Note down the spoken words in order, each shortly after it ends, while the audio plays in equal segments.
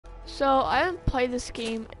So I haven't played this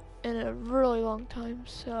game in a really long time,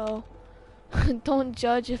 so don't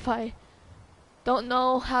judge if I don't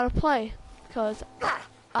know how to play, because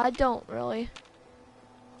I don't really.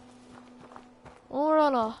 Or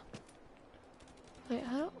on a wait,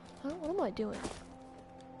 what am I doing?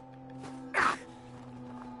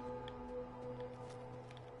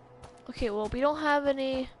 Okay, well we don't have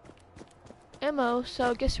any ammo, so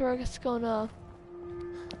I guess we're just gonna.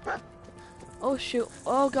 Oh shoot!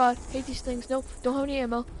 Oh god! Hate these things! Nope! Don't have any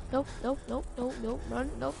ammo! Nope! Nope! Nope! Nope! Nope!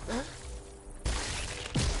 Run! Nope! Nope!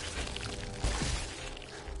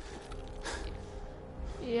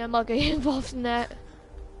 Yeah, I'm not getting involved in that.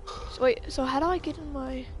 So wait, so how do I get in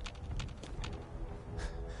my...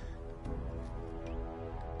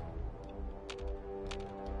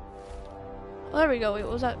 Oh, there we go. Wait,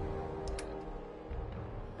 what was that?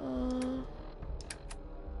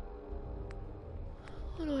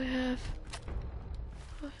 What do I have?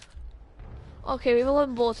 Okay, we have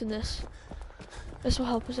 11 bullets in this. This will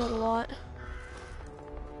help us out a lot.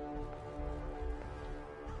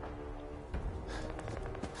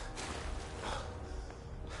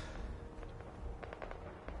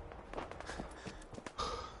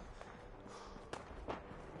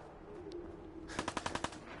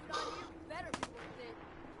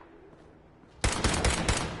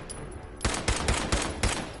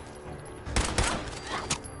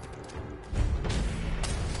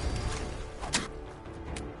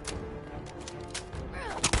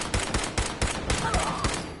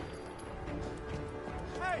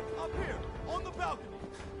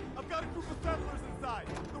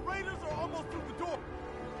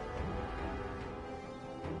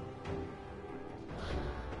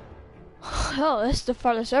 Oh, this is the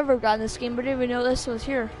farthest I've ever got in this game, but I didn't even know this was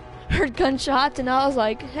here. Heard gunshots and I was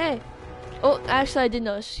like, hey. Oh, actually I did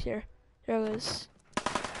know this was here. There it was.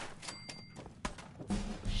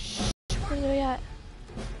 Shh, where are they at?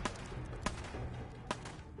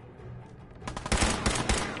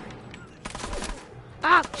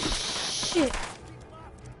 Ah, shit.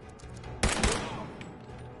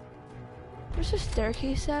 Where's the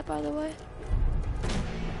staircase at, by the way?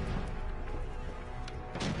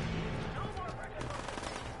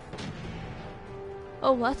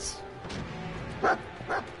 Oh, what?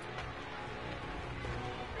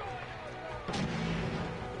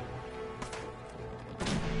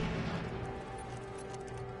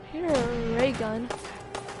 Here a ray gun.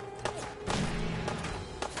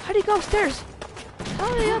 How'd he go upstairs?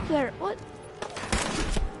 How are they up there? What?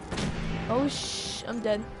 Oh I'm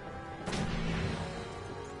dead.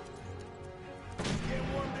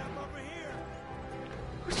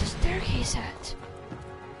 Where's the staircase at?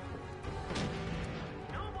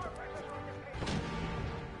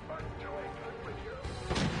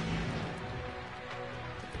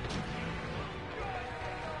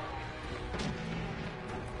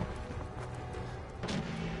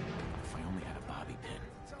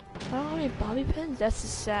 I don't have any bobby pins? That's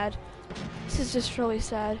just sad. This is just really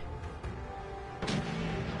sad.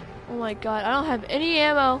 Oh my god, I don't have any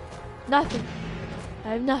ammo. Nothing. I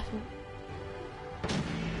have nothing.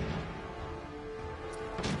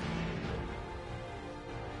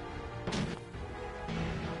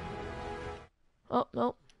 Oh,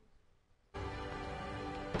 no.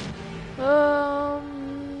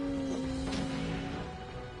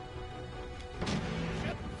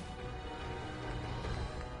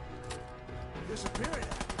 Disappearing,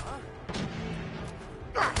 huh?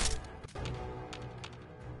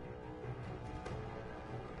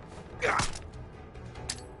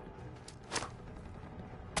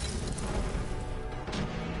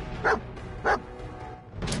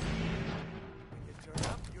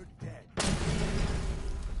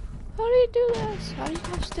 How do you do this? How do you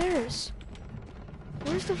go upstairs?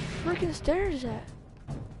 Where's the freaking stairs at?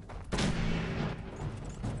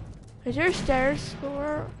 Is there stairs?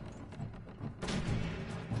 Or...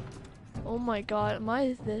 Oh my god, am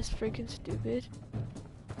I this freaking stupid?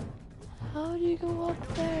 How do you go up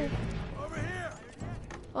there? Over here.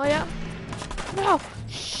 Oh yeah? No!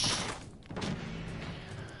 Shh!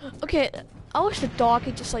 Okay, I wish the dog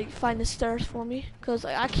could just like find the stairs for me, cause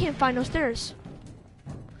I can't find no stairs.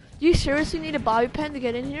 Do you seriously need a bobby pin to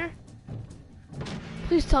get in here?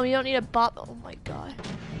 Please tell me you don't need a bob. Oh my god.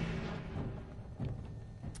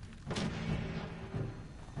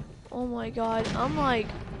 Oh my god, I'm like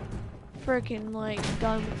freaking like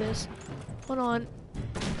done with this. Hold on.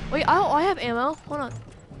 Wait, I have ammo. Hold on.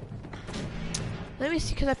 Let me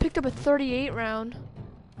see, cause I picked up a 38 round.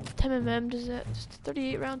 10mm, does that just a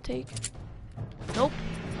 38 round take? Nope.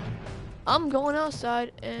 I'm going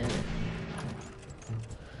outside and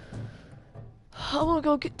I'm gonna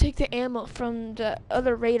go take the ammo from the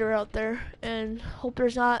other raider out there and hope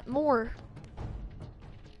there's not more.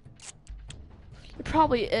 It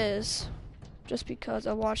probably is, just because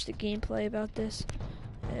I watched the gameplay about this,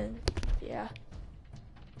 and yeah.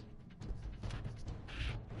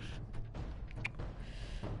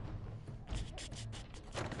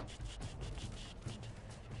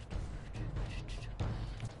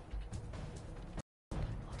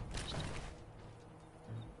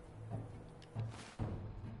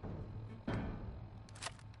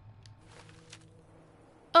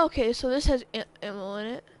 Okay, so this has ammo in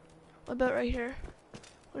it. What about right here?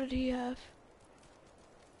 What did he have?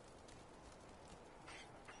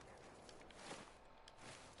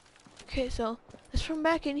 Okay, so let's from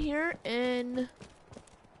back in here, and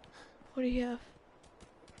what do you have?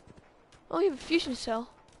 Oh, you have a fusion cell.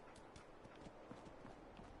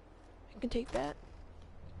 I can take that.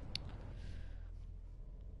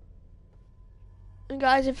 And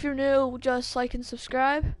guys, if you're new, just like and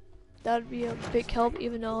subscribe. That would be a big help,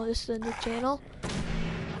 even though this is a new channel.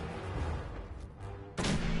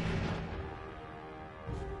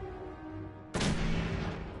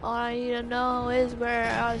 All I need to know is where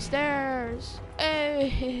are the stairs.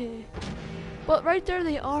 Hey, but right there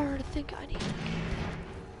they are. I think I need to get there.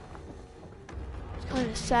 It's kind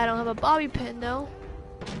of sad I don't have a bobby pin though.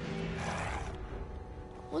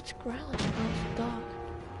 What's growling? Oh, it's a dog.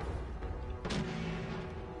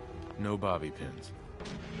 No bobby pins.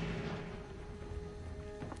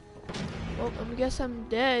 Well, I guess I'm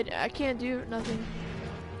dead. I can't do nothing.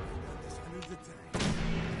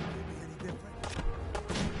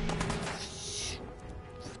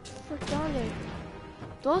 What the frick are they?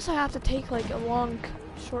 Those I have to take like a long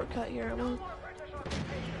shortcut here.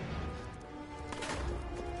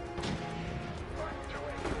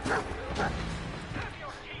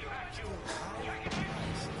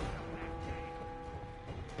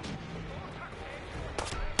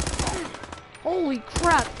 Holy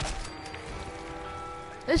crap!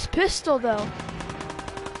 This pistol though.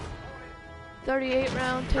 38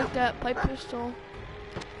 round, take that pipe pistol.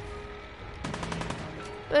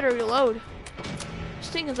 Better reload. This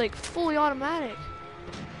thing is like fully automatic.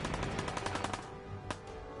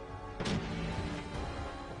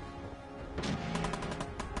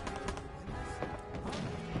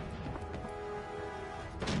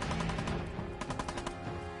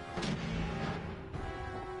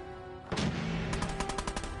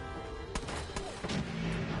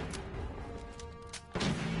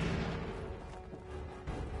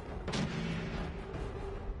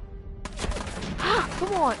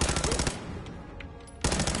 Come on.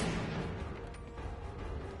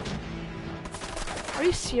 Are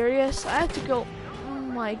you serious? I have to go. Oh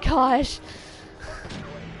my gosh.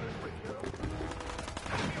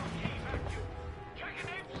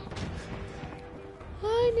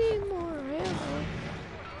 I need more ammo.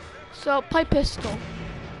 So, pipe pistol.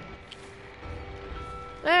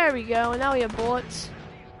 There we go. And now we have bullets.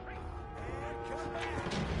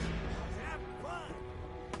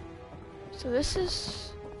 So this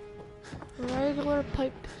is a regular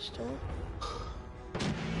pipe pistol.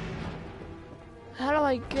 How do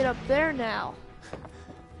I get up there now?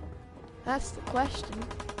 That's the question.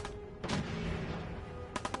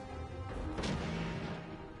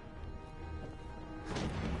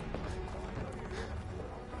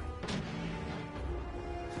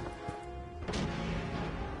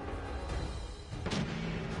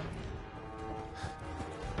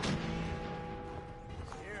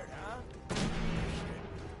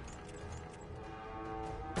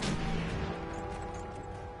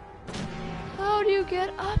 How do you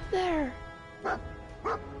get up there?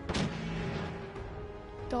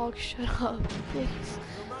 Dog, shut up, please.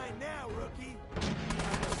 Now, rookie.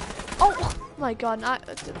 Oh my god, not.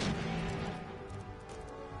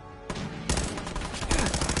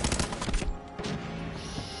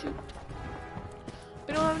 Shoot.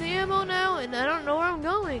 We don't have any ammo now, and I don't know where I'm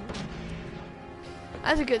going.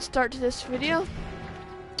 That's a good start to this video.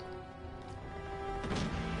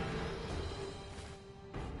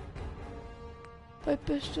 Pipe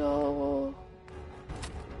pistol.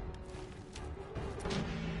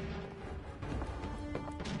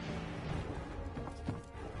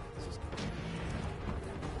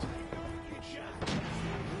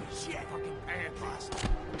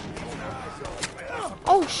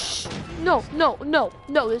 Oh shh! No, no, no,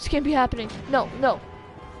 no! This can't be happening. No, no.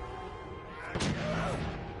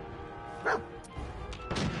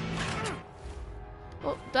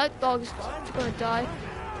 Oh, that dog's gonna die.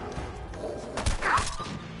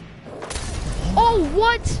 Oh,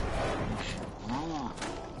 what?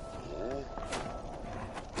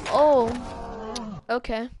 Oh,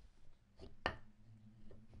 okay.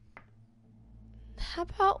 How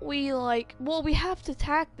about we like? Well, we have to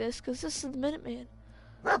attack this because this is the Minuteman.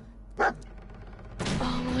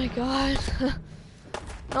 Oh my god.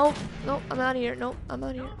 Nope, nope, I'm out of here. Nope, I'm out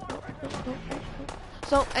of here. Nope, nope, nope, nope, nope.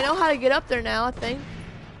 So, I know how to get up there now, I think.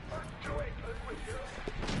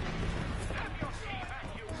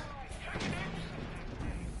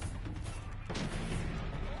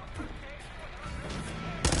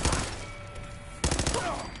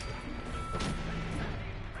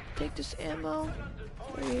 Take this ammo.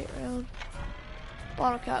 38 round.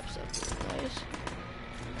 Bottle caps. Nice.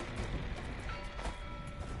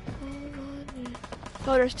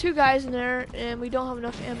 Oh, there's two guys in there, and we don't have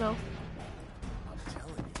enough ammo.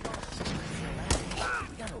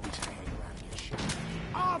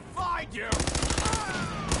 I'll find you.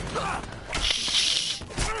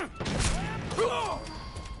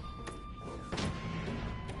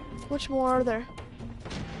 Which more are there?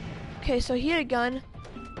 Okay, so he had a gun.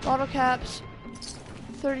 Bottle caps.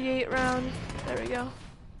 38 round. There we go.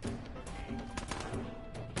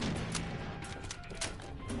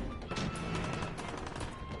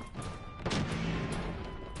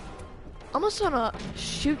 I'm just gonna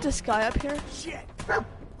shoot this guy up here. Shit.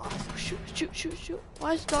 Shoot, shoot, shoot, shoot.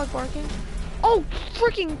 Why is the dog barking? Oh,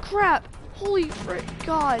 freaking crap. Holy frick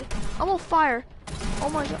god. I'm on fire. Oh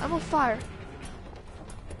my god, I'm on fire.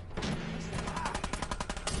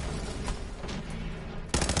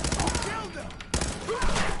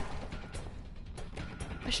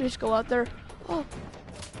 I should just go out there. Oh.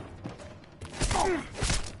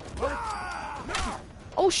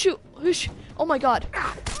 Oh shoot. Oh my god.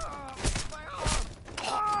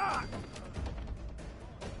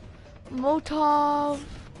 Motov,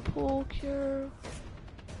 pull cure.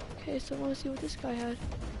 Okay, so I want to see what this guy had.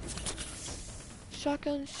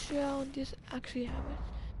 Shotgun shell. This actually have it.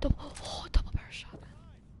 Double barrel shotgun.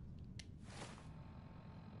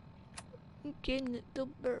 I'm getting it.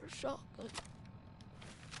 Double barrel shotgun.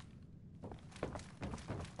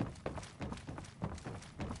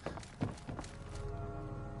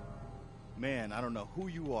 Man, I don't know who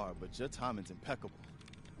you are, but your timing's impeccable.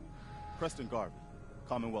 Preston Garvey,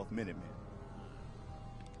 Commonwealth Minuteman.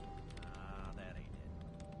 That ain't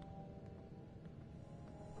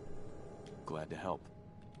it. Glad to help.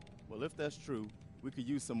 Well, if that's true, we could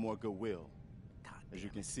use some more goodwill. God As you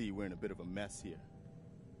damn can it. see, we're in a bit of a mess here.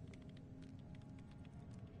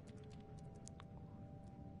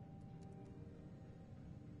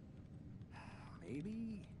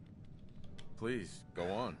 Maybe? Please,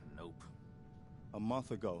 go on. Nope. A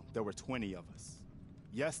month ago, there were 20 of us.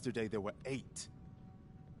 Yesterday, there were 8.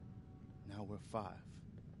 Now we're 5.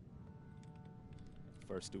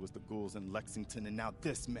 First, it was the ghouls in Lexington, and now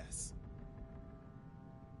this mess.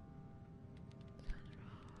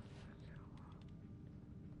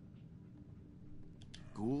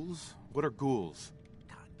 Ghouls? What are ghouls?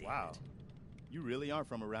 God damn Wow. it. You really aren't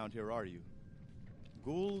from around here, are you?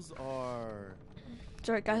 Ghouls are...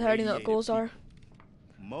 Sorry guys, I already know what goals are.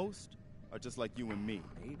 Most are just like you and me.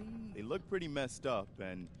 Maybe? They look pretty messed up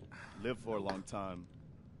and live for a long time,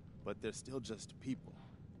 but they're still just people.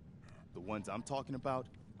 The ones I'm talking about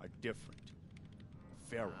are different.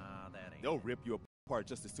 Feral. That ain't They'll it. rip you apart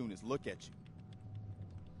just as soon as look at you.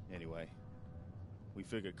 Anyway, we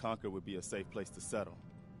figured Concord would be a safe place to settle.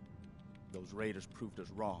 Those raiders proved us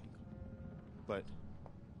wrong. But,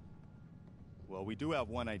 well, we do have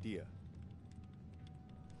one idea.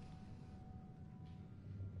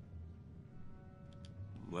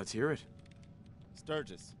 Let's hear it.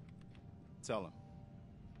 Sturgis, tell him.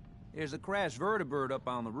 There's a crashed vertibird up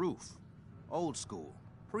on the roof. Old school.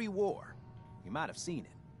 Pre-war. You might have seen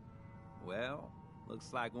it. Well,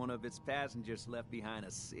 looks like one of its passengers left behind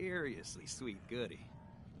a seriously sweet goodie.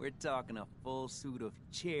 We're talking a full suit of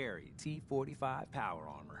cherry T-45 power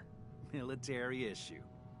armor. Military issue.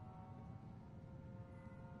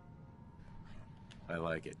 I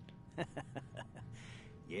like it.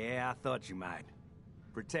 Yeah, I thought you might.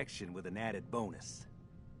 Protection with an added bonus.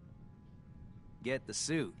 Get the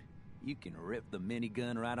suit. You can rip the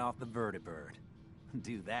minigun right off the vertibird.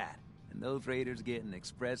 Do that, and those raiders get an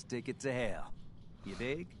express ticket to hell. You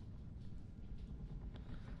dig?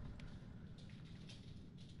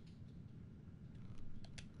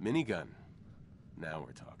 Minigun. Now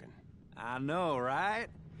we're talking. I know, right?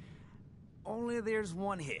 Only there's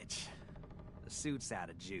one hitch. The suit's out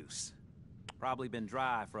of juice. Probably been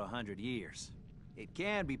dry for 100 years. It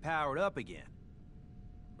can be powered up again.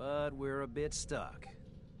 But we're a bit stuck.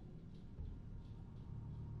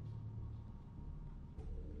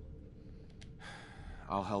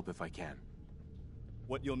 I'll help if I can.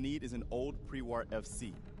 What you'll need is an old pre-war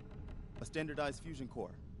FC, a standardized fusion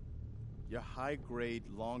core. Your high-grade,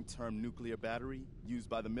 long-term nuclear battery used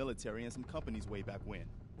by the military and some companies way back when.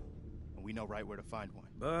 And we know right where to find one.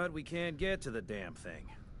 But we can't get to the damn thing.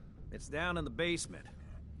 It's down in the basement,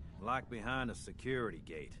 locked behind a security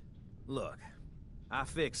gate. Look, I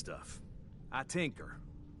fix stuff. I tinker.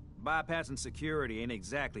 Bypassing security ain't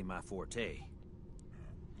exactly my forte.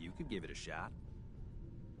 You could give it a shot.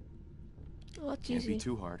 Oh, that's Can't easy. be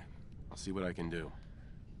too hard. I'll see what I can do.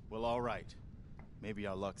 Well, all right. Maybe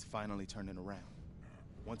our luck's finally turning around.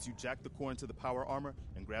 Once you jack the core into the power armor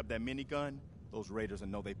and grab that minigun, those raiders will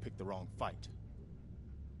know they picked the wrong fight.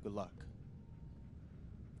 Good luck.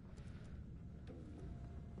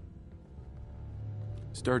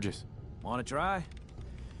 Sturgis. Wanna try?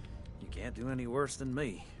 You can't do any worse than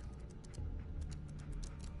me.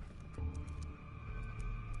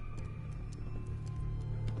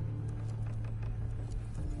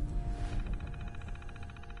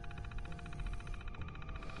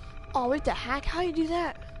 Oh, wait, the hack? How you do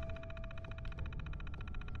that?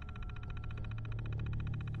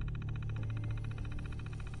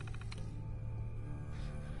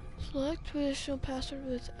 Select traditional password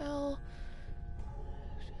with L.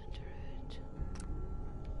 Enter it.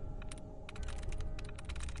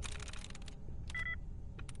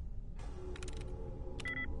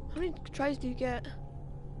 How many tries do you get?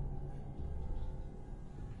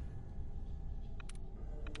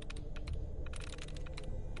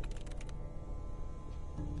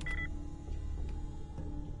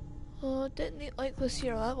 Didn't need like the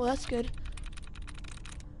zero. Well, that's good.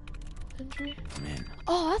 Entry. I'm in.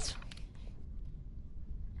 Oh, that's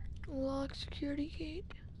lock security gate.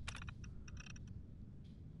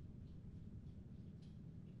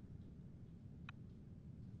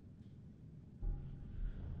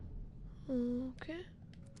 Okay.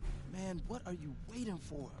 Man, what are you waiting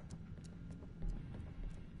for?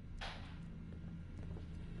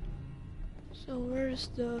 So where's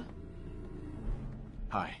the?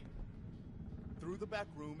 Hi. Through the back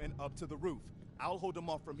room and up to the roof. I'll hold them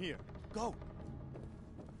off from here. Go!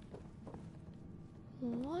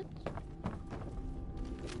 What?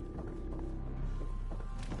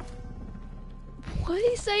 What did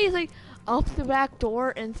he say? He's like up the back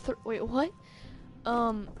door and wait, what?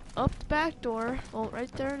 Up the back door. Oh,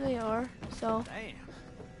 right there they are. So. Damn. You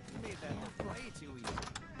made that look way too easy.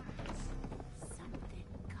 Something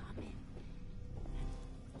coming.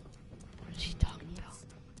 What is she talking about?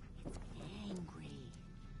 It's angry.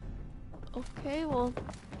 Okay, well,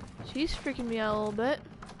 she's freaking me out a little bit.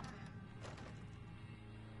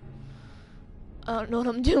 I don't know what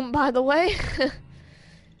I'm doing, by the way.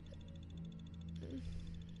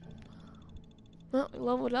 Well, we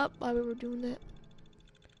leveled up while we were doing that.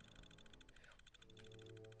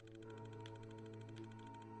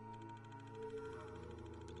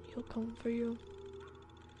 He'll come for you.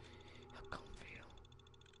 He'll come for you.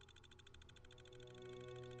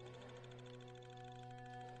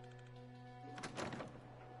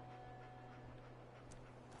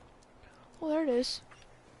 Well, there it is.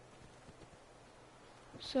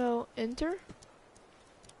 So, enter.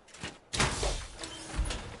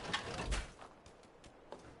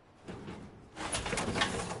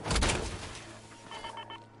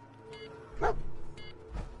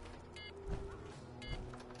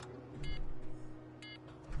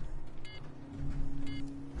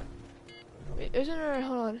 Wait, isn't there?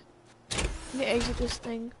 Hold on. Let me exit this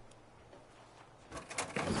thing.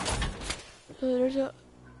 So there's a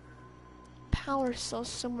power cell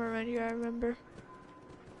somewhere around here, I remember.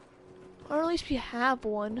 Or at least we have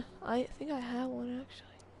one. I think I have one, actually.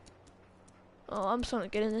 Oh, I'm just gonna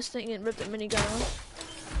get in this thing and rip the minigun off.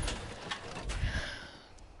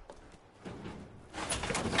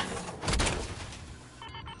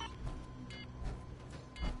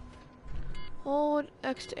 Hold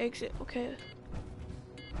X to exit, okay.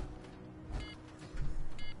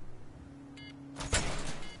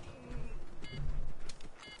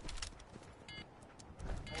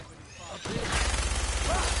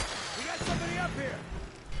 We got somebody up here!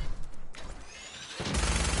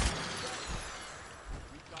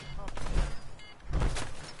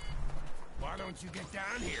 Why don't you get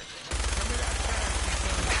down here? Tell me that fast,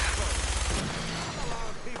 you Not a lot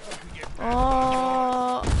of people can get past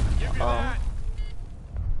this place. Give you that.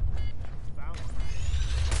 Found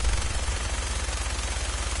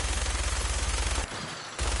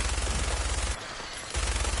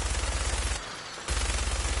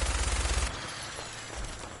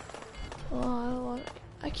Oh,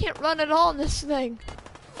 I can't run at all in this thing.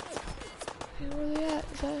 Okay, where are they at?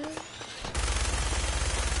 Is that him?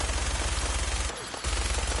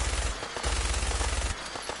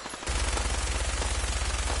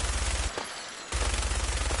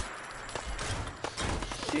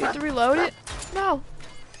 have to reload it? No.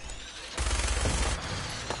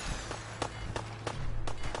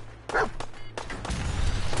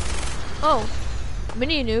 Oh,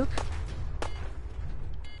 mini nuke.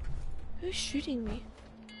 Who's shooting me?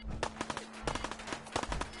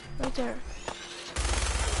 Right there.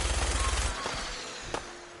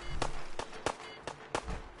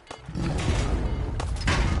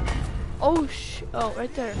 Oh oh,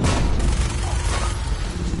 right there.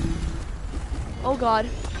 Oh god.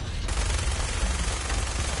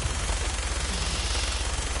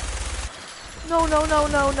 No, no, no,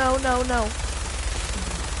 no, no, no, no.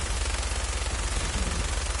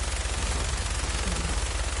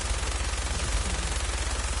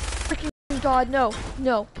 Freaking god, no.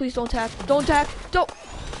 No, please don't attack. Don't attack. Don't.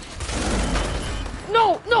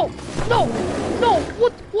 No, no, no, no.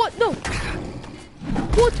 What, no.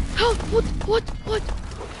 What? How? What?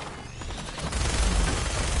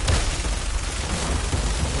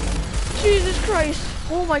 Jesus Christ.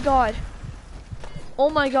 Oh my god. Oh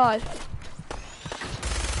my god.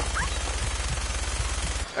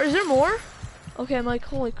 Or is there more? Okay, I'm like,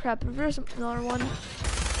 holy crap, if there's another one.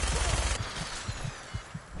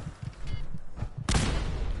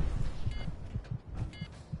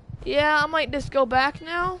 Yeah, I might just go back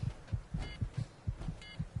now.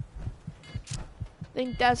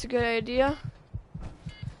 Think that's a good idea.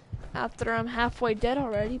 After I'm halfway dead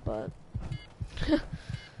already, but... Oh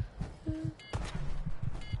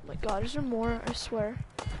my god, is there more? I swear.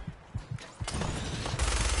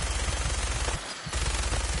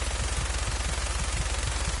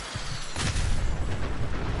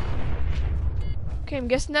 Okay, I'm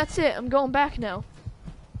guessing that's it. I'm going back now.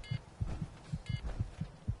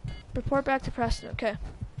 Report back to Preston, okay.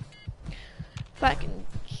 If I can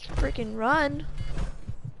freaking run.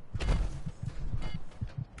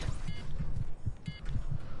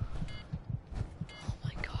 Oh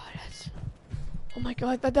my god, that's... Oh my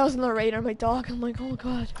god, that was another raider, my dog. I'm like, oh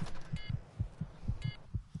god.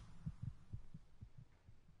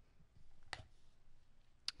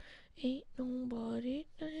 Ain't nobody...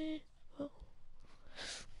 Oh.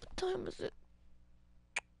 What time is it?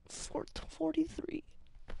 4:43.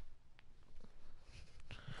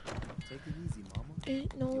 Take it easy, mama.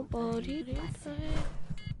 Ain't nobody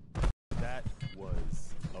That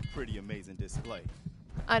was a pretty amazing display.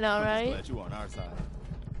 I know, I'm just right? glad you on our side.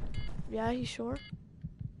 Yeah, you sure?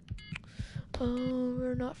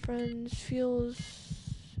 We're not friends. Feels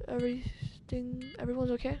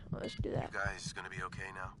everyone's okay? Let's do that. You guys gonna be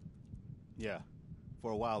okay now? Yeah,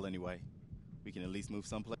 for a while anyway. We can at least move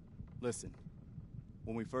someplace. Listen,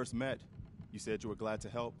 when we first met, you said you were glad to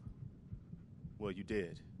help. Well, you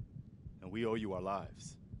did. And we owe you our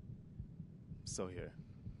lives. So here.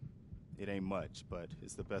 It ain't much, but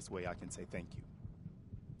it's the best way I can say thank you.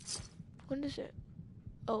 What is it?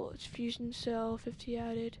 Oh, it's fusion cell, 50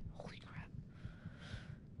 added. Holy crap.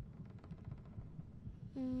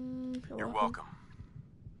 You're welcome.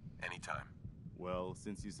 Anytime. Well,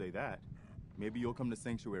 since you say that, maybe you'll come to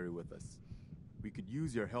Sanctuary with us. We could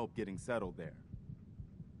use your help getting settled there.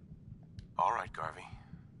 All right, Garvey.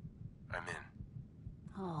 I'm in.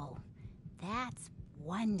 Oh, that's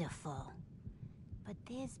wonderful. But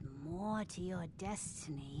there's more to your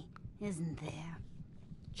destiny, isn't there?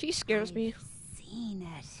 She scares me. I've seen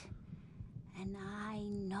it, and I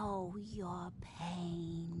know your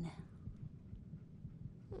pain.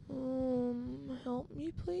 Help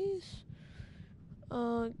me, please.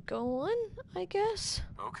 Go on, I guess.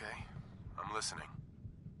 Okay. I'm listening.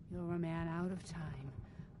 You're a man out of time,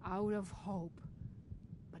 out of hope.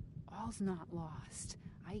 But all's not lost.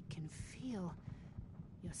 I can feel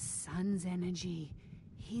your son's energy.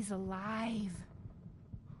 He's alive.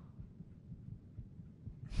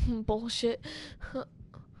 Bullshit.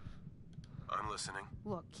 I'm listening.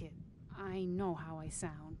 Look, kid, I know how I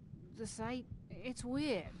sound. The sight, it's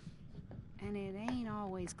weird. And it ain't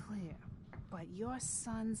always clear. But your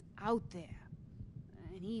son's out there.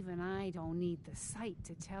 And even I don't need the sight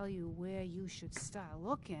to tell you where you should start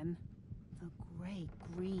looking. The great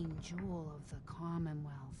green jewel of the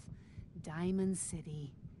Commonwealth. Diamond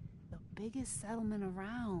City. The biggest settlement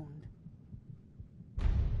around.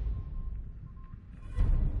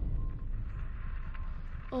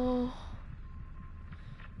 Oh.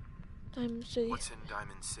 Diamond City. What's in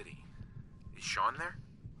Diamond City? Is Sean there?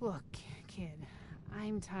 Look, kid,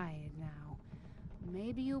 I'm tired now.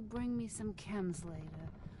 Maybe you'll bring me some chems later.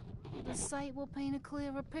 The sight will paint a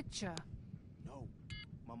clearer picture. No,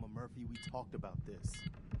 Mama Murphy, we talked about this.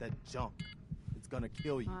 That junk. It's gonna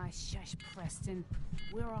kill you. Ah, shush, Preston.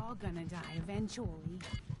 We're all gonna die eventually.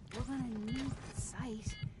 We're gonna need the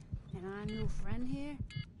sight. And our new friend here,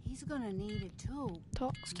 He's gonna need it too.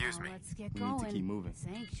 Talk. Excuse Now me. let's get We going. need to keep moving.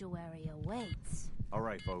 Sanctuary awaits. All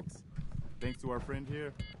right, folks. Thanks to our friend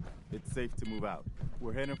here, it's safe to move out.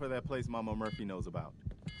 We're heading for that place Mama Murphy knows about.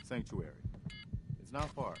 Sanctuary. It's not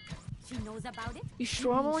far. She knows about it? You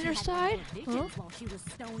sure I'm on your side? Huh? While she was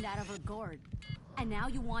stoned out of her gourd. And now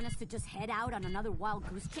you want us to just head out on another wild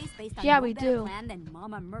goose chase based on Yeah, no we better do. plan than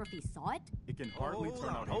Mama Murphy saw it? It can hardly Hold turn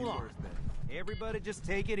on, out hold any on. worse than. Everybody just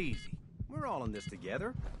take it easy. We're all in this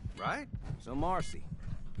together, right? So Marcy,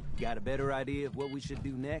 got a better idea of what we should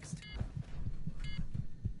do next?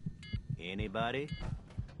 Anybody?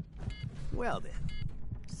 Well then,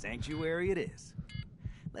 Sanctuary it is.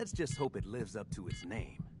 Let's just hope it lives up to its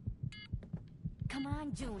name. Come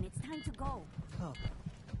on, June, it's time to go. Oh,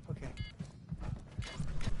 okay.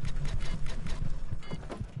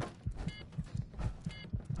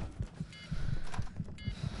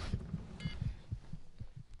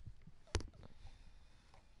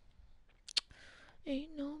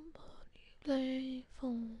 Ain't nobody play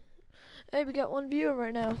phone. Hey, we got one viewer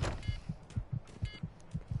right now.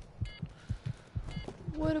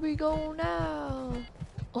 Where do we go now?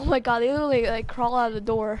 Oh my god, they literally like crawl out of the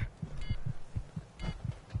door.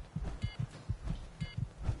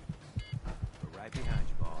 We're right behind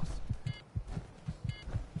you, boss.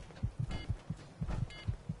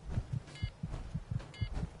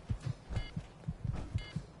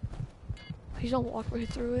 Please don't walk right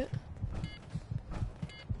through it.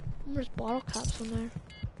 There's bottle caps on there.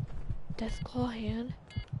 Deathclaw hand.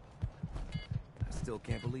 I still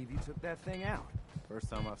can't believe you took that thing out. First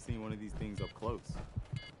time I've seen one of these things up close.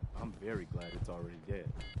 I'm very glad it's already dead.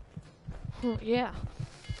 Yeah.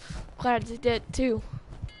 Glad they did too.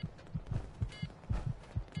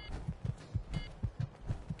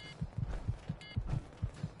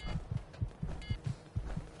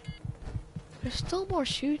 There's still more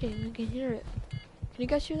shooting. I can hear it. Can you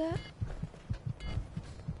guys hear that?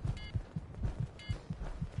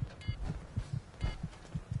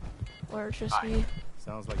 Or it's just me.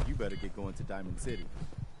 Sounds like you better get going to Diamond City.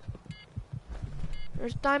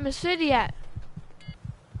 Where's Diamond City at?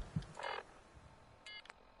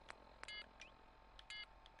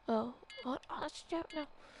 Oh, what? Oh, that's no.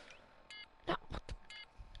 No. What the?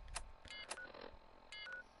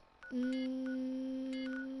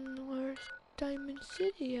 Where's Diamond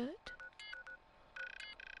City at?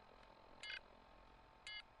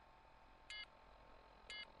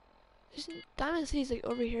 Isn't Diamond City's like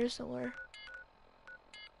over here somewhere?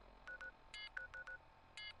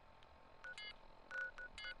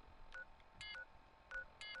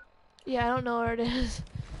 Yeah, I don't know where it is.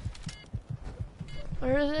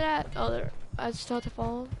 Where is it at? Oh, there. I still have to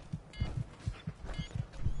follow him.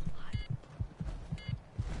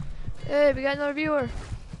 Hey, we got another viewer.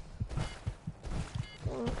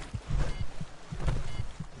 Oh.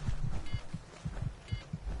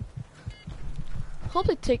 Hope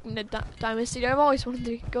they take me to Diamond City. I've always wanted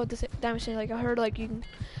to go to Diamond City. Like I heard, like you can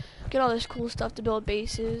get all this cool stuff to build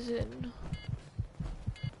bases and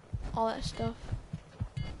all that stuff.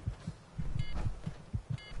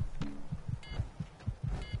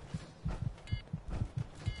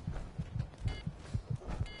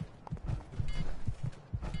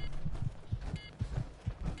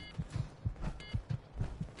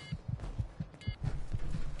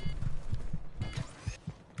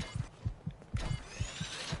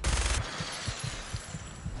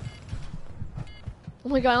 Oh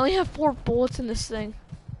my god, I only have 4 bullets in this thing.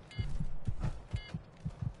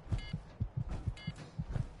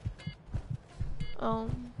 Look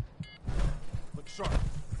sharp.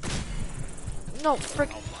 No, frick.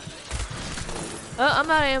 I'm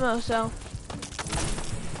out of ammo, so.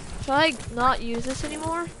 Should I not use this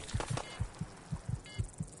anymore?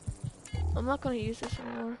 I'm not gonna use this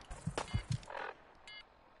anymore.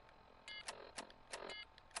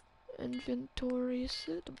 Inventory,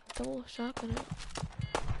 sit double shotgun.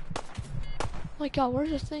 Oh my god, where's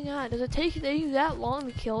this thing at? Does it take you that long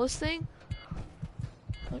to kill this thing?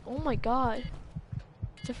 Like, oh my god.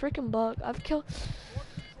 It's a freaking bug. I've killed.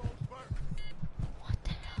 What the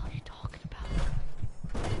hell are you talking about?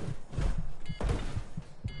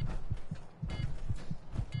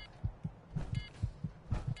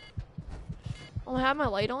 Oh, I have my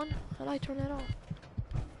light on? How did I turn that off?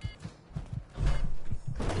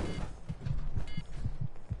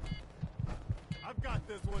 I've got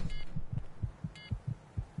this one.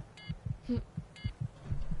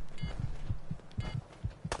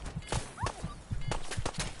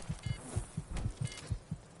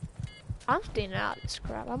 I'm staying out of this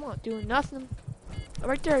crap. I'm not doing nothing. Oh,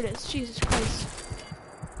 right there it is. Jesus Christ.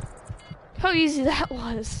 How easy that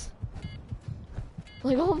was.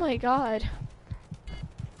 Like, oh my god.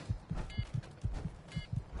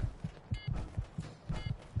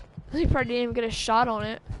 He probably didn't even get a shot on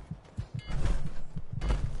it.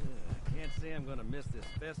 Can't say I'm gonna miss this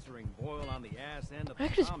festering boil on the ass end of I the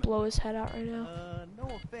could just common. blow his head out right now. No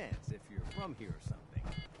offense if you're from here or something.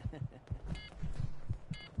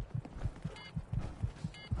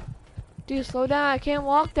 Dude, slow down. I can't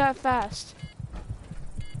walk that fast.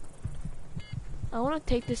 I want to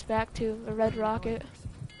take this back to the red rocket.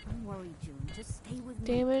 Don't worry, June. Just stay with me.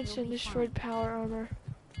 Damaged You'll and be destroyed fine. power armor.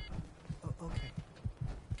 Okay.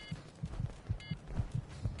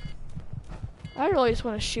 I really just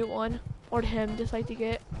want to shoot one. Or him, just like to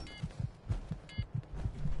get.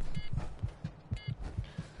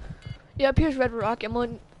 Yep, here's Red Rocket. I'm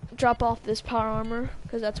going to drop off this power armor,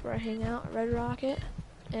 because that's where I hang out, Red Rocket.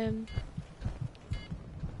 And...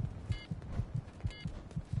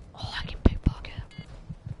 oh, I can pickpocket.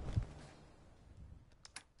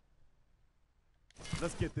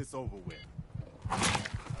 Let's get this over with.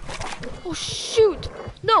 Oh, shoot!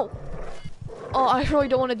 No! Oh, I really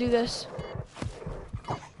don't want to do this.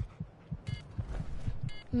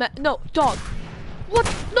 No, dog. What?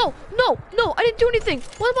 No, no, no, I didn't do anything.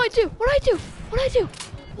 What did I do? What did I do? What did I do?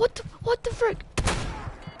 What the frick?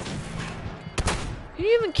 You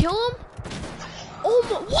didn't even kill him? Oh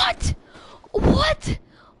my, what? What?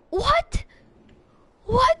 What?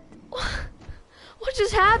 What? What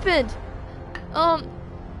just happened? I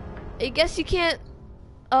guess you can't.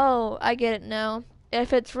 Oh, I get it now.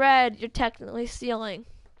 If it's red, you're technically stealing.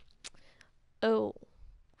 Oh.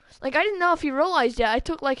 Like, I didn't know if he realized yet. I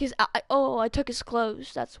took, like, his... I took his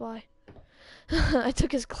clothes. That's why. I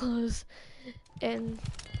took his clothes. And...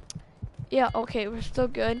 yeah, okay, we're still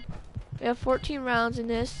good. We have 14 rounds in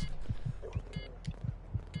this.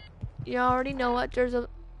 You already know what. There's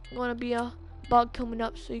going to be a bug coming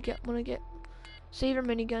up, so you want to get... save your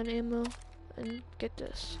minigun ammo. And get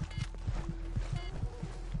this.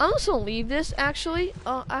 I'm just going to leave this, actually.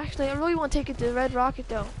 Actually, I really want to take it to the Red Rocket,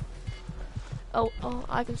 though. Oh,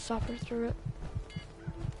 I can stop her through it.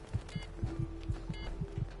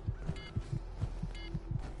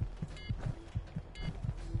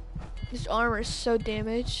 This armor is so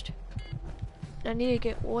damaged. I need to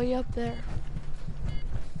get way up there.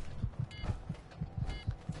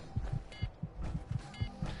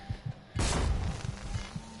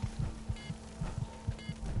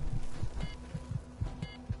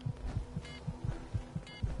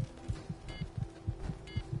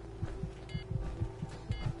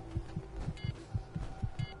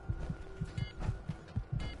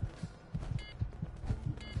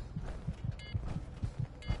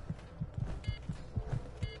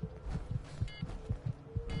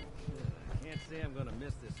 I'm gonna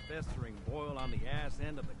miss this festering boil on the ass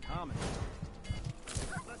end of the common.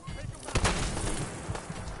 Let's take him out.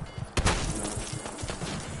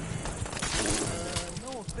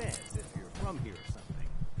 No offense if you're from here or something.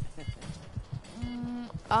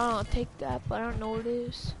 I don't know, take that, but I don't know what it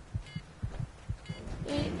is.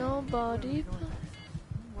 Ain't nobody. Don't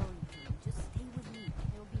worry, June. Just stay with me.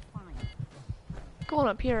 You'll be fine. Going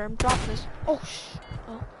up here, I'm dropping this. Oh,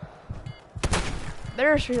 oh.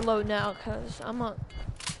 Better just reload now, cause I'm on.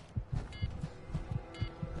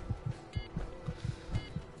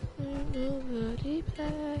 Ain't nobody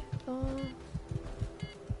back on.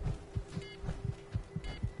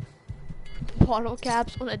 Bottle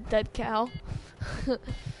caps on a dead cow.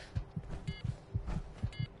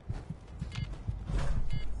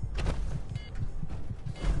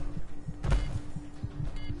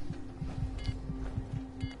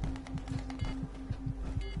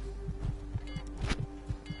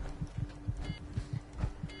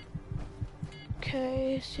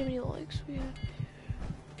 Okay, see how many likes we have.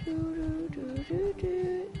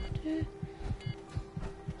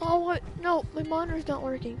 Oh, what? No, my monitor's not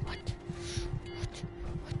working. What?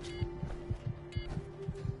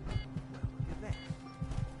 Well, look at that.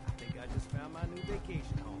 I think I just found my new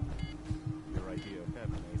vacation home. Your idea of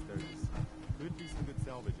heaven, Sturgis. Could be some good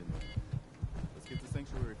salvage in there. Let's get to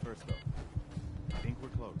Sanctuary first, though. I think we're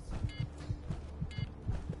close.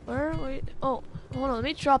 Where are we? Oh, hold on. Let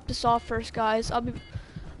me drop this off first, guys.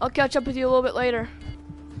 I'll catch up with you a little bit later.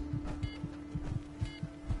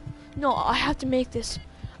 No, I have to make this.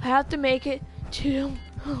 I have to make it to.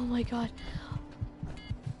 Oh my god.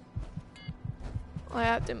 I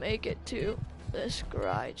have to make it to this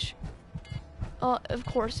garage. Of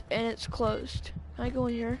course, and it's closed. Can I go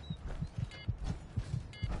in here?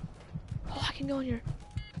 Oh, I can go in here.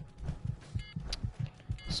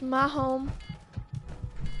 It's my home.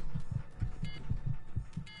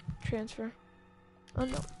 Transfer. Oh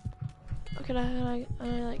no. Can I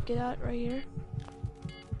like get out right here?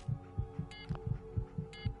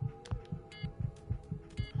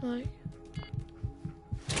 Like.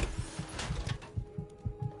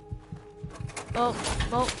 Well,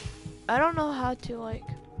 I don't know how to, like...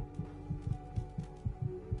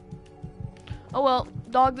 Oh well,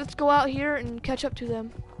 dog, let's go out here and catch up to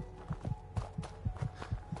them.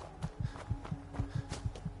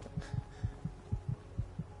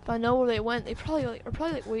 If I know where they went, they probably are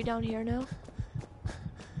probably like way down here now.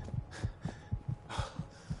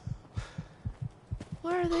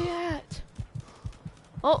 Where are they at?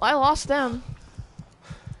 Oh, I lost them.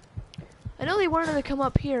 I know they wanted to come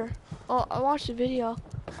up here. Oh, I watched the video.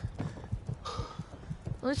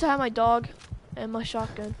 At least I have my dog and my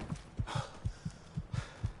shotgun.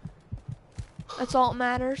 That's all that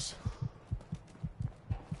matters.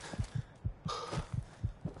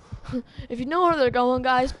 If you know where they're going,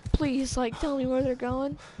 guys, please, like, tell me where they're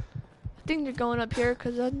going. I think they're going up here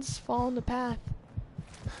because I'm just following the path.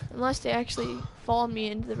 Unless they actually followed me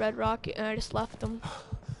into the red rocket and I just left them.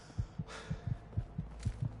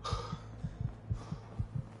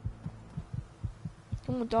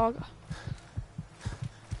 Come on, dog.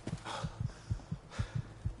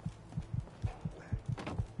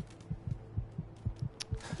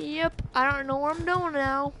 Yep, I don't know where I'm going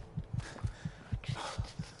now.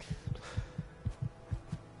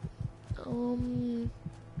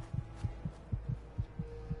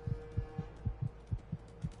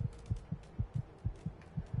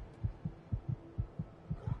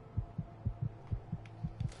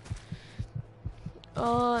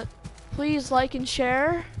 Please like and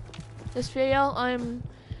share this video.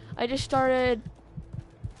 I just started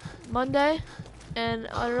Monday, and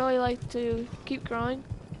I'd really like to keep growing.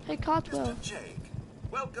 Hey, Cotwell. Mr. Jake,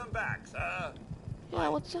 welcome back, sir. Yeah,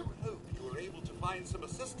 what's up? I hope you were able to find some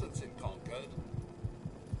assistance in Concord.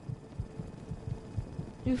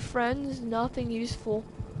 New friends, nothing useful.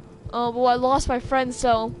 Well, I lost my friend,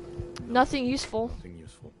 so nothing useful. Nothing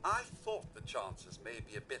useful. I thought the chances may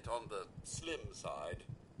be a bit on the slim side.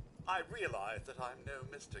 I realize that I'm no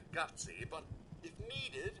Mr. Gutsy, but if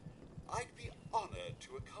needed, I'd be honored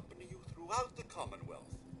to accompany you throughout the Commonwealth.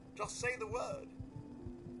 Just say the word.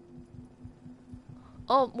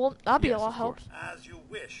 Oh, well, that'd be a Yes, lot of of help. course. As you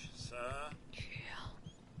wish, sir.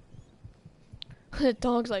 The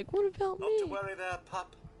dog's like, what about Not to me? worry there,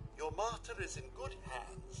 pup. Your martyr is in good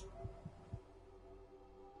hands.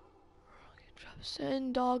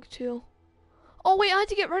 Send dog too. Oh wait, I had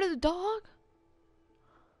to get rid of the dog?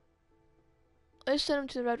 I just sent him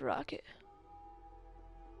to the red rocket.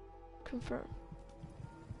 Confirm.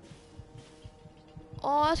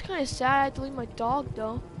 Oh, that's kind of sad. I had to leave my dog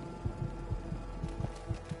though.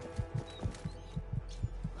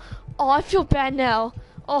 Oh, I feel bad now.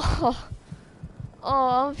 Oh,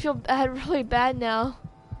 I feel bad, really bad now.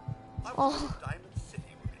 I Oh. wonder what Diamond City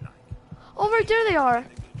would be like. Oh, right there they are.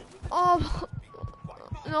 Oh,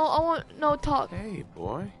 no, I want no talk. Hey,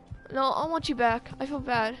 boy. No, I want you back. I feel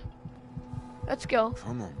bad. Let's go.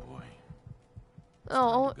 Come on, boy.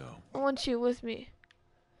 No, Time to go. I want you with me.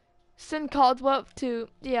 Send Caldwell to.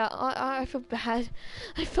 Yeah, I feel bad.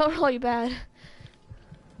 I felt really bad.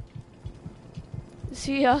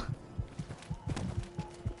 See ya.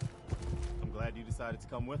 I'm glad you decided to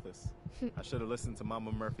come with us. I should have listened to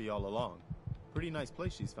Mama Murphy all along. Pretty nice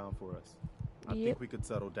place she's found for us. I Yep. think we could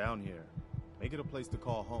settle down here. Make it a place to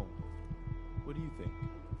call home. What do you think?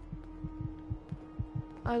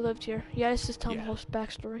 I lived here. Yeah, this is Tom Yeah. Host's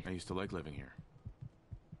backstory. I used to like living here.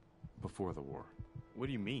 Before the war. What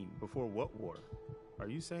do you mean? Before what war? Are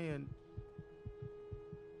you saying...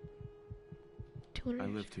 200 I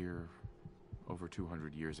years. lived here over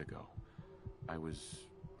 200 years ago. I was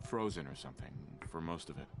frozen or something for most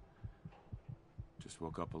of it. Just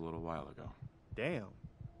woke up a little while ago. Damn.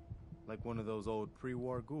 Like one of those old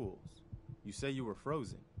pre-war ghouls. You say you were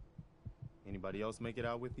frozen. Anybody else make it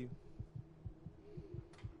out with you?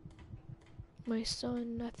 My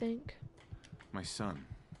son, I think. My son.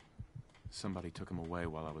 Somebody took him away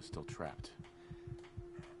while I was still trapped.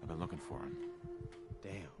 I've been looking for him.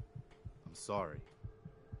 Damn. I'm sorry.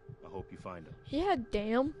 I hope you find him. Yeah,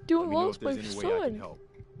 damn. Dude, Let I me know if lost my there's any way I can son. help.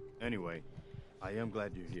 Anyway, I am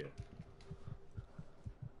glad you're here.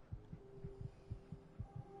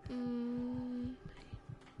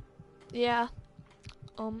 Yeah.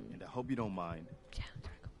 And I hope you don't mind, Yeah.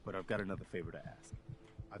 but I've got another favor to ask.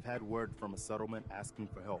 I've had word from a settlement asking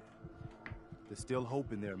for help. There's still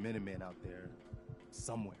hope in there are Minutemen out there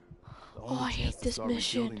somewhere. The only I chance hate to this start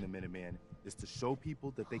mission. rebuilding the Minutemen is to show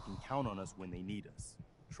people that they can count on us when they need us.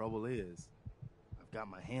 Trouble is, I've got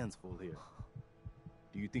my hands full here.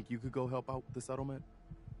 Do you think you could go help out the settlement?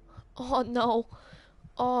 Oh no.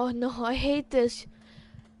 Oh no, I hate this.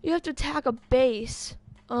 You have to attack a base.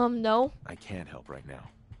 No. I can't help right now.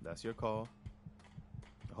 That's your call.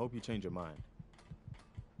 I hope you change your mind.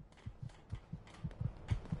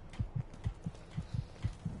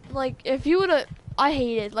 like if you would've, I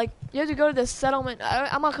hate it. Like you have to go to the settlement.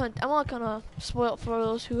 I'm not gonna spoil it for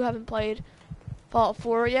those who haven't played Fallout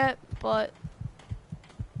 4 yet, but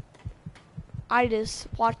I just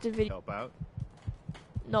watched the video. Help out?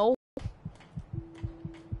 No.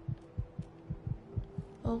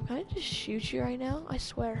 Oh, can I just shoot you right now? I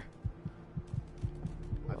swear.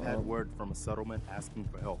 I've had word from a settlement asking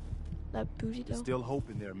for help. That bougie There's though. still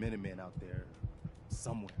hoping there are Minutemen out there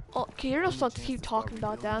somewhere. Oh, okay, you're not supposed to keep talking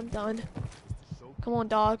about that. I'm done. Come on,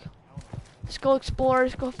 dog. Let's go explore.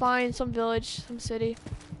 Let's go find some village, some city.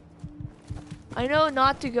 I know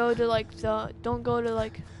not to go to like don't go to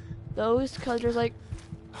like those, cause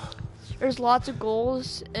there's lots of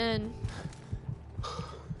goals and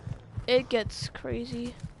it gets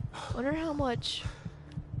crazy. Wonder how much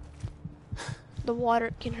the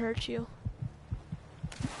water can hurt you.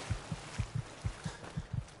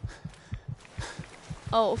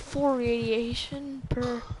 Oh, 4 radiation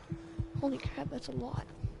per. Holy crap, that's a lot.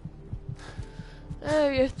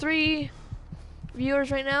 We have 3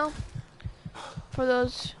 viewers right now. For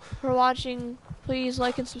those who are watching, please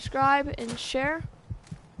like and subscribe and share.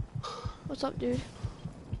 What's up, dude?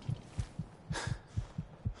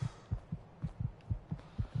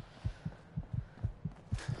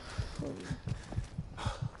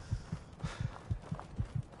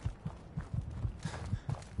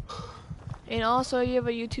 And also, you have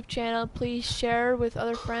a YouTube channel. Please share with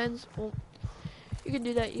other friends. Well, you can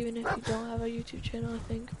do that even if you don't have a YouTube channel, I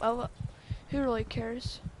think. Well, who really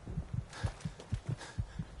cares?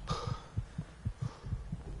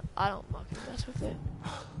 I don't fucking mess with it.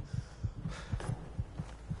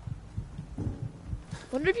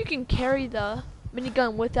 Wonder if you can carry the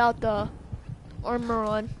minigun without the armor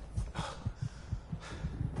on.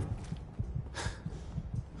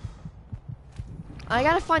 I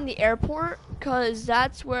gotta find the airport, cause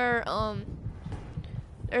that's where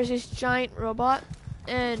there's this giant robot,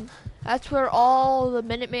 and that's where all the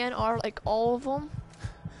Minutemen are, like all of them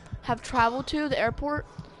have traveled to the airport,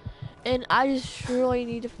 and I just really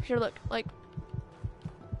need to here look like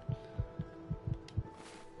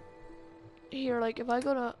here like if I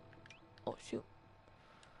go to oh shoot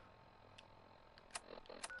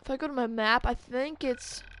if I go to my map, I think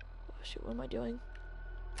it's oh shoot, what am I doing?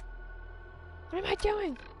 What am I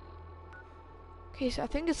doing? Okay, so I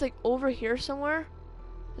think it's like over here somewhere.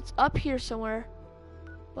 It's up here somewhere.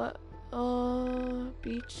 But,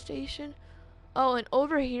 beach station. Oh, and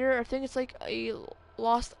over here, I think it's like a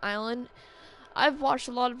lost island. I've watched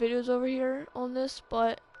a lot of videos over here on this,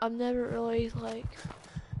 but I've never really, like,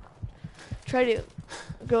 tried to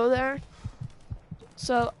go there.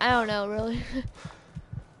 So, I don't know, really.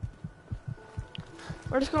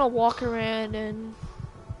 We're just gonna walk around and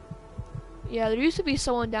yeah, there used to be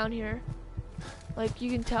someone down here. Like,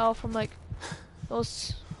 you can tell from, like,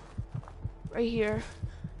 those right here.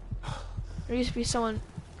 There used to be someone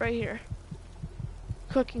right here.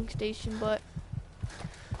 Cooking station, but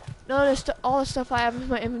notice all the stuff I have in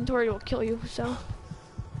my inventory will kill you, so.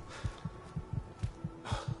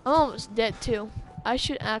 I'm almost dead, too. I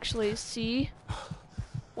should actually see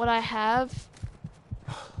what I have.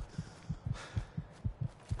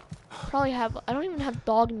 Probably have, I don't even have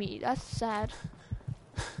dog meat. That's sad.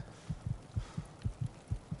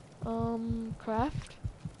 Craft.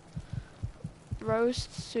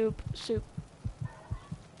 Roast, soup.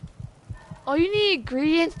 Oh, you need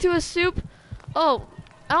ingredients to a soup? Oh,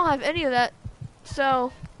 I don't have any of that.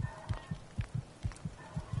 So,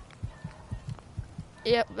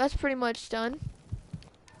 yep, that's pretty much done.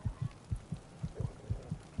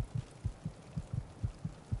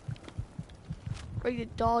 Right, the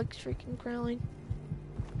dog's freaking growling.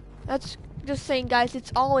 That's just saying, guys,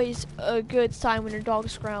 it's always a good sign when your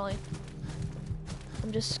dog's growling.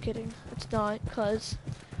 I'm just kidding. It's not, because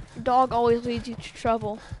your dog always leads you to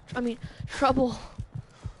trouble. I mean, trouble.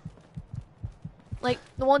 Like,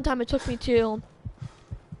 the one time it took me to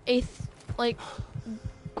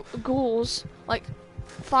ghouls, like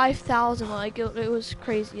 5,000, like, it was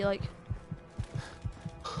crazy, like.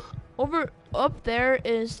 Up there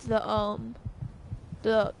is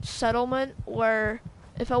the settlement where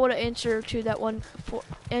if I would have answered to that one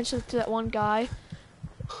guy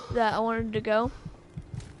that I wanted to go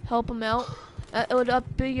help him out, it would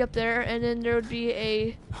be up there, and then there would be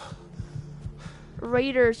a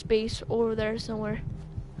Raiders base over there somewhere,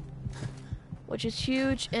 which is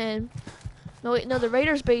huge. And the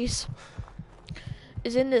Raiders base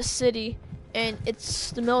is in this city, and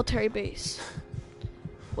it's the military base,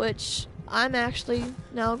 which I'm actually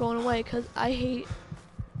now going away because I hate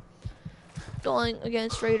going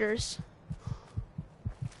against raiders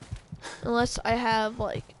unless I have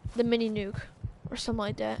like the mini nuke or something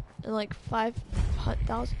like that, and like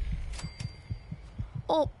 5,000.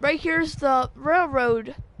 Oh, right here's the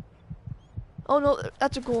railroad. Oh no,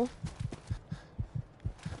 that's a goal.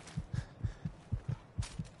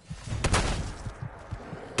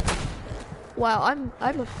 Wow,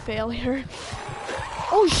 I'm a failure.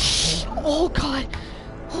 Oh oh god.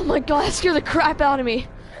 Oh my god, that scared the crap out of me.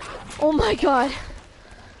 Oh my god.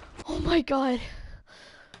 Oh my god.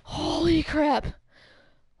 Holy crap.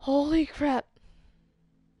 Holy crap.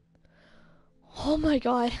 Oh my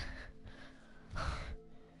god.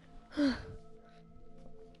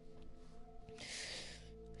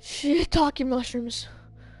 Shit, talking mushrooms.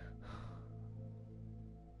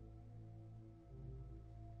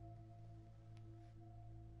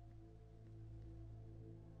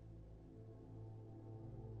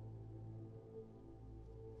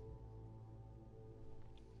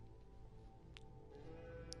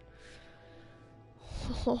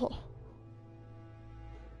 Oh.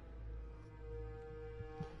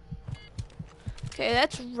 Okay,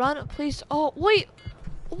 let's run, please. Oh, wait.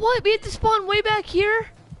 What? We had to spawn way back here?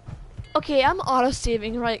 Okay, I'm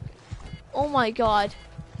auto-saving, right? Oh my god.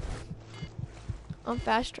 I'm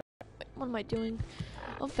fast traveling. What am I doing?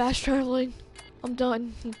 I'm fast traveling. I'm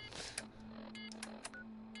done.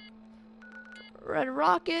 Red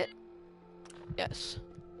rocket. Yes.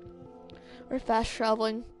 We're fast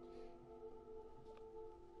traveling.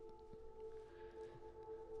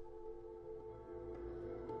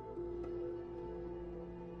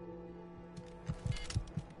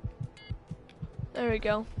 There we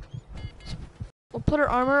go. We'll put our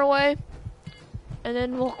armor away, and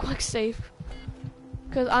then we'll quick save.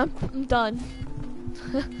 Cause I'm done.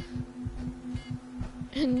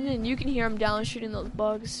 And then you can hear him down shooting those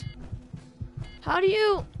bugs. How do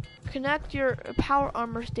you connect your power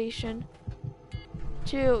armor station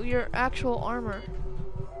to your actual armor?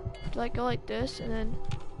 Do I go like this and then?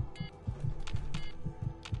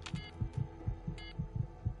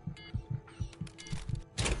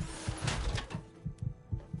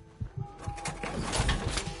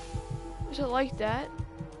 Is it like that?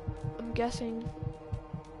 I'm guessing.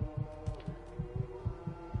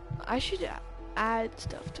 I should add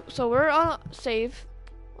stuff to. So we're on save.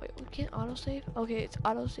 Wait, we can't auto save? Okay, it's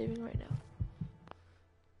auto saving right now.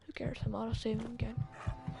 Who cares? I'm auto saving again.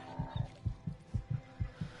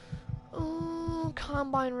 Oh,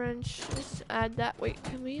 combine wrench. Let's add that. Wait,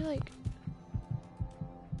 can we like?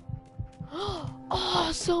 Oh,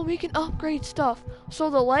 so we can upgrade stuff. So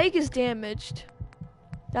the leg is damaged.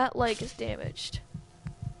 That leg is damaged.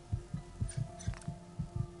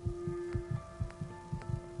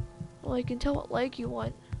 Well, you can tell what leg you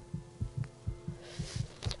want.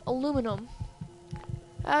 Aluminum.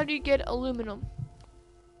 How do you get aluminum?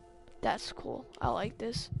 That's cool. I like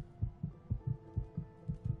this.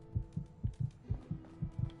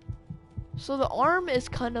 So the arm is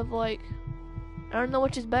kind of like, I don't know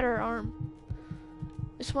which is better arm.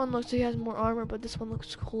 This one looks like it has more armor, but this one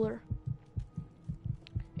looks cooler.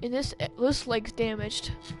 And this leg's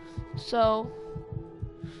damaged. So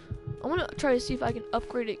I want to try to see if I can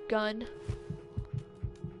upgrade a gun.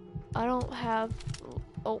 I don't have.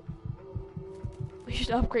 Oh, we should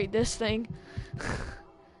upgrade this thing.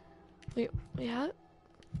 we have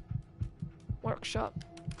workshop.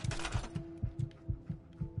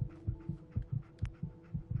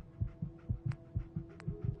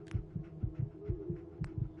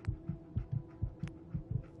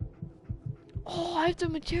 Oh, I have the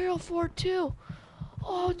material for it too.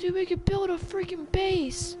 Oh, dude, we could build a freaking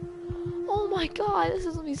base. Oh my god, this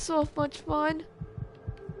is gonna be so much fun.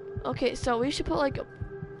 Okay, so we should put like a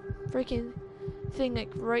freaking thing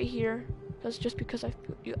like right here. That's just because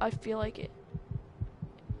I feel like it.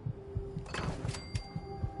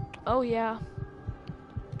 Oh yeah.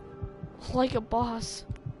 Like a boss.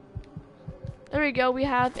 There we go, we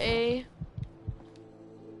have a...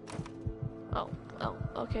 Oh,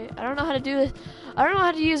 okay. I don't know how to do this. I don't know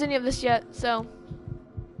how to use any of this yet, so...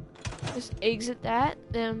 Just exit that,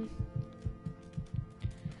 then...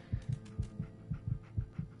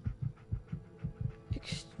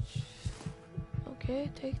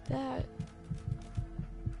 Okay, take that.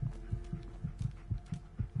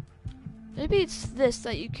 Maybe it's this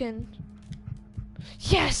that you can...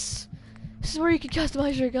 Yes! This is where you can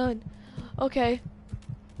customize your gun. Okay.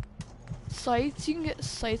 Sights, you can get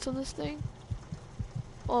sights on this thing.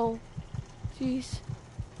 Oh, jeez.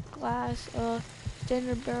 Glass,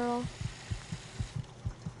 standard barrel.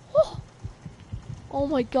 Oh! Oh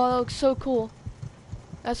my god, that looks so cool.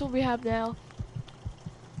 That's what we have now.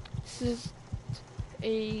 This is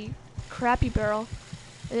a crappy barrel.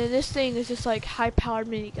 And then this thing is just like high-powered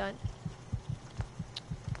minigun.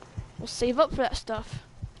 we'll save up for that stuff.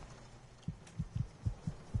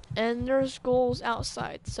 And there's goals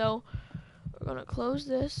outside, so we're gonna close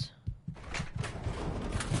this.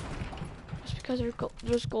 Just because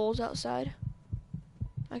there's goals outside.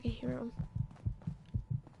 I can hear them.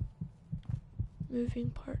 Moving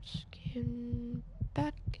parts. Can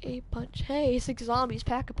pack a punch. Hey, 6 zombies,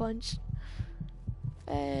 pack a punch.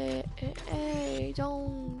 Hey, hey, hey,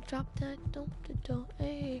 don't drop that, don't,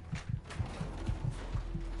 hey.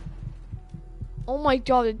 Oh my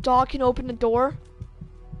god, the dog can open the door?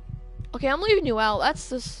 Okay, I'm leaving you out, that's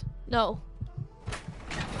just, no.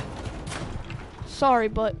 Sorry,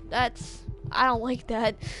 but I don't like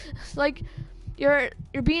that. It's like, you're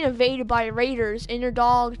being invaded by raiders, and your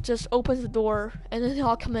dog just opens the door, and then they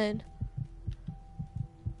all come in.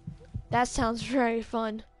 That sounds very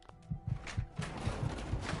fun.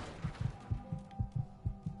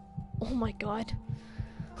 Oh my god.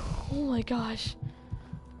 Oh my gosh.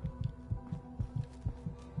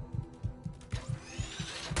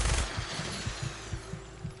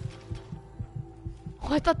 Oh,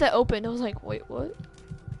 I thought that opened. I was like, wait, what?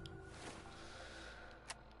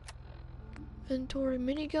 Inventory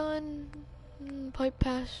minigun, pipe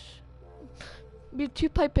pass. We have 2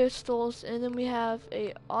 pipe pistols, and then we have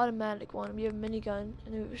a automatic one. We have a minigun,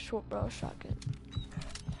 and we have a short barrel shotgun.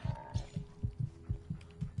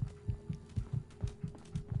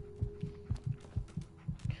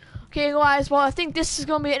 Okay, guys. Well, I think this is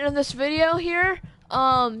gonna be the end of this video here.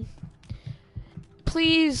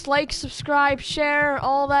 Please like, subscribe, share,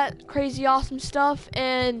 all that crazy awesome stuff,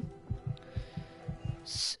 and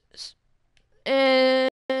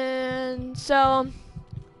so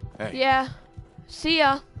Hey. yeah, see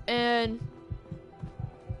ya, and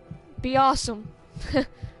be awesome.